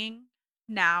I'm seeing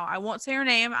now, I won't say her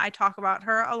name. I talk about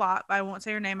her a lot, but I won't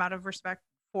say her name out of respect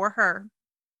for her.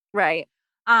 Right.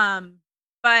 Um,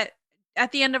 but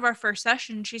at the end of our first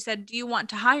session, she said, "Do you want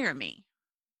to hire me?"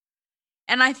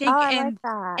 And I Oh, think I like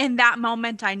that. in that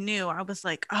moment I knew. I was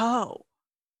like, "Oh,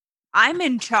 I'm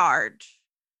in charge.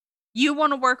 You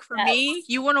want to work for me? Yes.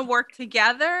 You want to work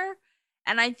together?"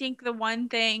 And I think the one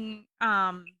thing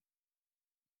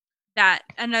that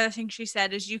another thing she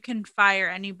said is you can fire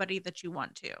anybody that you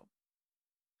want to.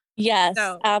 Yes,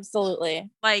 So,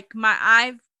 absolutely. like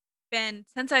I've been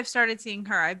since I've started seeing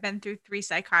her, I've been through 3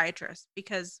 psychiatrists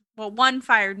because well, one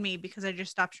fired me because I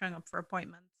just stopped showing up for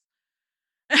appointments.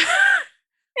 It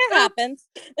Oops. happens.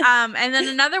 And then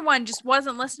another one just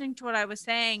wasn't listening to what I was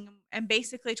saying and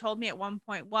basically told me at one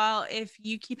point, well, if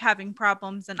you keep having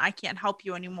problems, then I can't help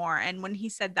you anymore. And when he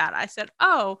said that, I said,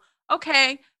 oh,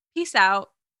 okay, peace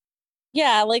out.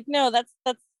 Yeah, like no, that's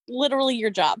literally your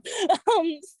job.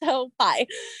 So bye.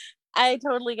 I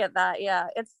totally get that. Yeah.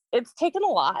 It's taken a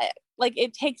lot. Like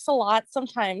it takes a lot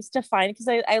sometimes to find because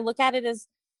I look at it as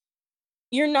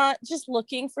you're not just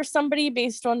looking for somebody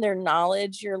based on their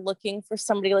knowledge. You're looking for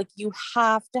somebody like you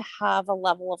have to have a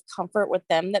level of comfort with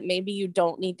them that maybe you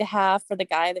don't need to have for the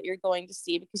guy that you're going to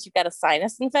see because you've got a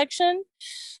sinus infection.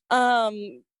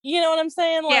 You know what I'm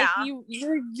saying? Like Yeah,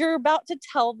 you're about to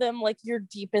tell them like your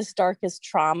deepest, darkest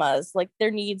traumas. Like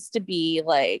there needs to be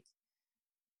like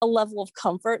a level of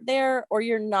comfort there, or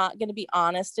you're not going to be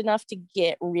honest enough to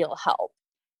get real help.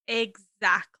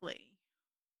 exactly.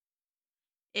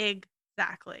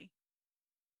 Exactly.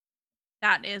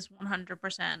 That is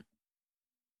 100%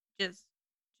 just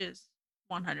just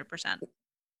 100%.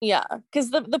 Yeah,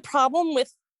 because the problem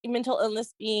with mental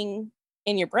illness being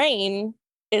in your brain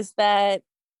is that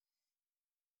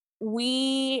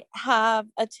we have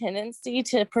a tendency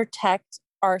to protect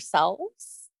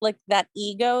ourselves. Like that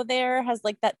ego there has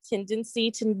like that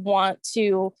tendency to want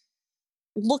to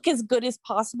look as good as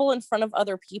possible in front of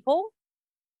other people.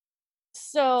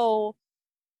 So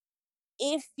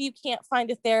if you can't find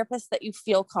a therapist that you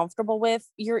feel comfortable with,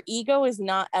 your ego is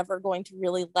not ever going to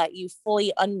really let you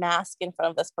fully unmask in front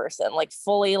of this person, like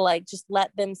fully, like just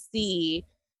let them see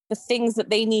the things that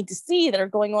they need to see that are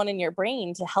going on in your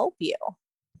brain to help you.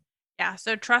 Yeah,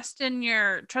 so trust in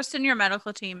your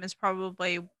medical team is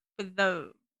probably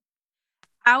the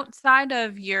outside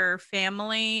of your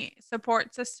family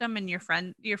support system and your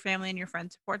family and your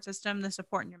friend support system, the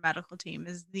support in your medical team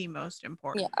is the most Yeah.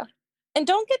 important. And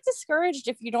don't get discouraged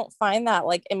if you don't find that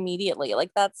like immediately.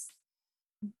 Like that's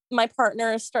my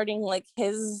partner is starting like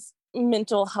his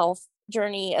mental health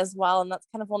journey as well. And that's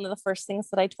kind of one of the first things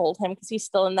that I told him because he's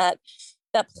still in that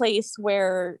place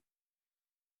where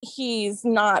he's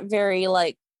not very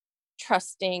like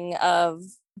trusting of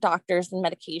doctors and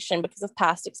medication because of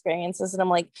past experiences. And I'm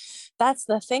like, that's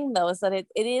the thing though, is that it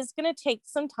is going to take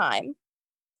some time.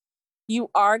 You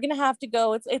are going to have to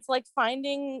go. It's like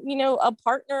finding, a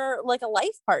partner, like a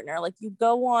life partner. Like you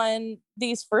go on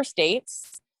these first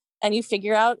dates and you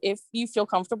figure out if you feel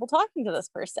comfortable talking to this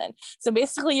person. So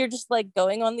basically you're just like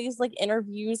going on these like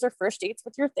interviews or first dates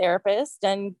with your therapist,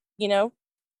 and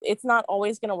it's not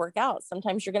always going to work out.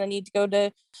 Sometimes you're going to need to go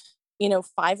to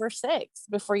 5 or 6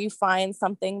 before you find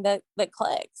something that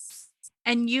clicks.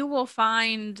 And you will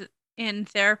find in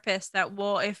therapists that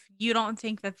will, if you don't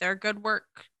think that they're good work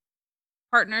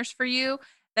partners for you,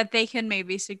 that they can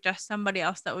maybe suggest somebody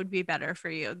else that would be better for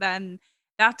you. Then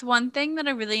that's one thing that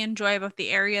I really enjoy about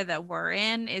the area that we're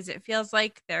in, is it feels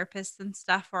like therapists and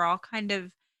stuff are all kind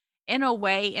of in a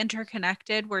way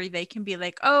interconnected, where they can be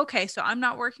like, oh, okay, so I'm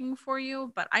not working for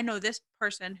you, but I know this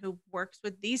person who works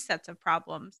with these sets of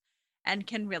problems and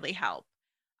can really help.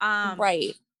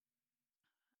 Right.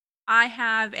 I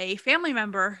have a family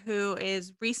member who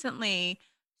is recently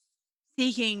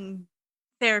seeking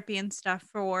therapy and stuff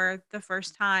for the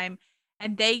first time,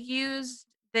 and they used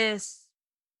this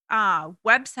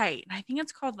website, and I think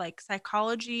it's called like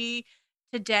Psychology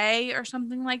Today or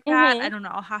something like that. I Mm-hmm. don't know.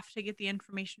 I'll have to get the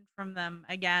information from them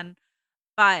again.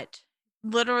 But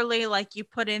literally, like, you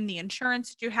put in the insurance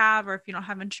that you have, or if you don't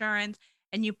have insurance,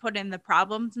 and you put in the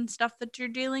problems and stuff that you're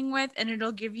dealing with, and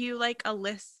it'll give you like a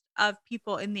list of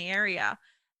people in the area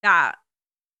that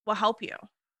will help you,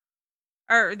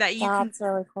 or That's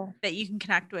really cool. that you can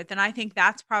connect with. And I think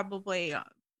that's probably a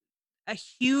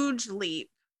huge leap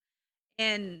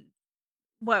in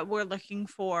what we're looking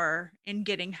for in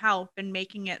getting help, and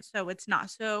making it so it's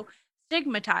not so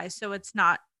stigmatized, so it's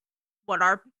not what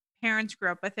our parents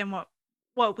grew up with, and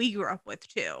what we grew up with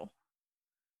too.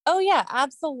 Oh yeah,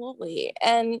 absolutely.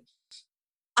 And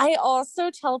I also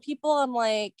tell people, I'm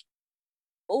like,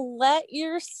 let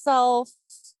yourself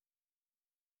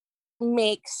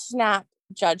make snap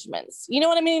judgments. You know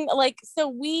what I mean? Like, so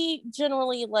we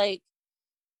generally, like,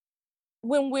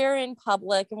 when we're in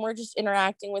public and we're just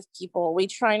interacting with people, we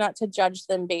try not to judge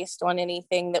them based on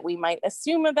anything that we might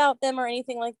assume about them or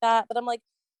anything like that. But I'm like,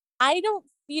 I don't,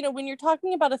 when you're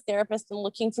talking about a therapist and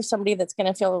looking for somebody that's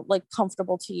going to feel like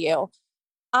comfortable to you,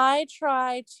 I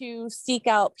try to seek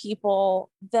out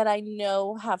people that I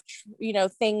know have,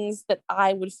 things that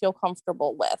I would feel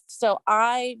comfortable with. So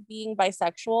I, being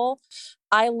bisexual,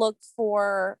 I look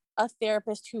for a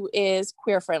therapist who is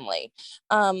queer friendly.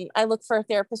 I look for a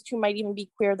therapist who might even be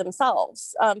queer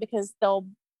themselves, because they'll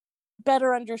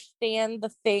better understand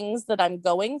the things that I'm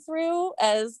going through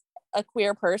as a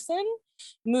queer person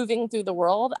moving through the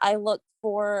world. I look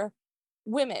for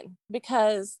women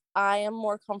because I am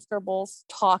more comfortable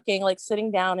talking, like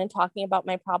sitting down and talking about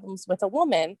my problems with a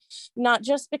woman, not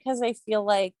just because I feel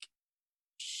like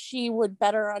she would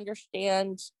better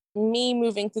understand me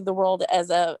moving through the world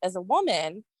as a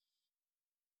woman.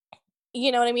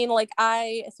 You know what I mean? Like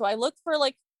I look for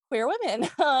like queer women.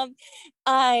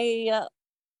 I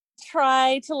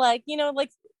try to like,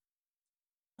 like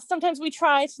sometimes we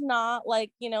try to not like,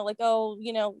 like, oh,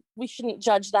 we shouldn't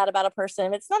judge that about a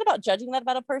person. It's not about judging that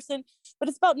about a person, but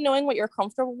it's about knowing what you're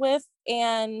comfortable with.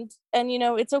 And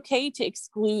it's okay to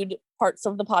exclude parts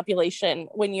of the population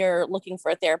when you're looking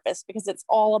for a therapist, because it's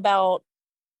all about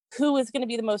who is going to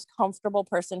be the most comfortable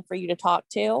person for you to talk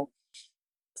to.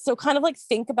 So kind of like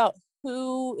think about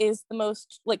who is the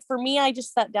most, like, for me, I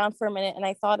just sat down for a minute and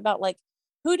I thought about like,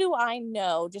 who do I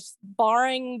know, just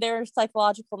barring their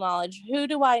psychological knowledge, who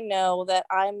do I know that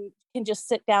I can just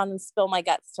sit down and spill my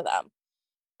guts to them?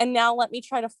 And now let me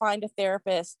try to find a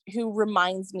therapist who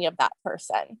reminds me of that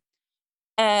person,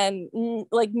 and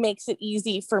like makes it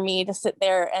easy for me to sit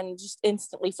there and just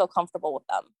instantly feel comfortable with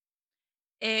them.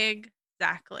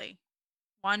 Exactly.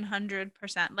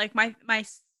 100%. Like, my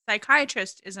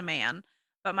psychiatrist is a man,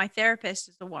 but my therapist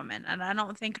is a woman, and I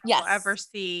don't think I will ever Yes.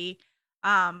 see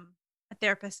a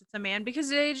therapist that's a man, because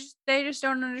they just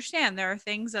don't understand. There are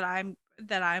things that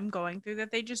I'm going through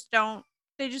that they just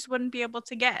wouldn't be able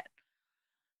to get.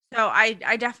 So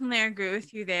I definitely agree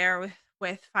with you there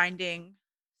with finding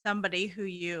somebody who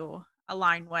you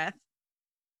align with.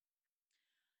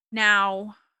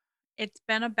 Now, it's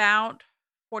been about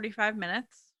 45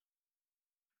 minutes,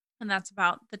 and that's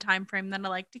about the time frame that I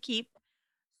like to keep.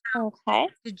 Okay.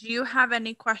 Did you have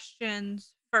any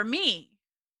questions for me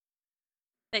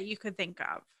that you could think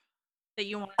of that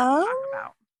you wanted to Um, talk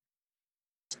about?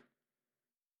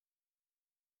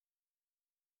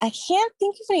 I can't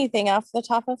think of anything off the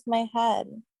top of my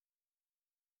head.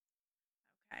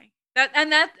 Okay.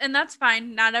 That's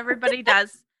fine. Not everybody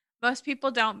does. Most people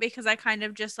don't, because I kind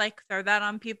of just like throw that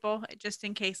on people just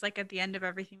in case, like at the end of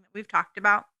everything that we've talked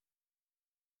about.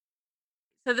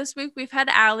 So this week we've had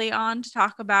Allie on to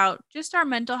talk about just our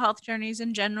mental health journeys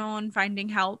in general and finding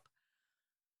help.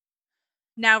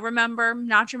 Now remember,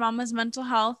 Not Your Mama's Mental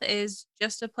Health is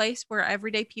just a place where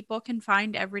everyday people can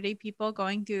find everyday people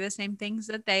going through the same things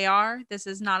that they are. This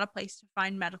is not a place to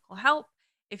find medical help.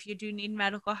 If you do need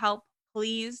medical help,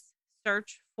 please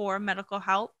search for medical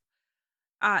help.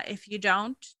 If you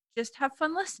don't, just have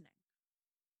fun listening.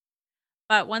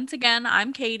 But once again,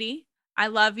 I'm Katie. I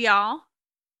love y'all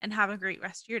and have a great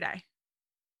rest of your day.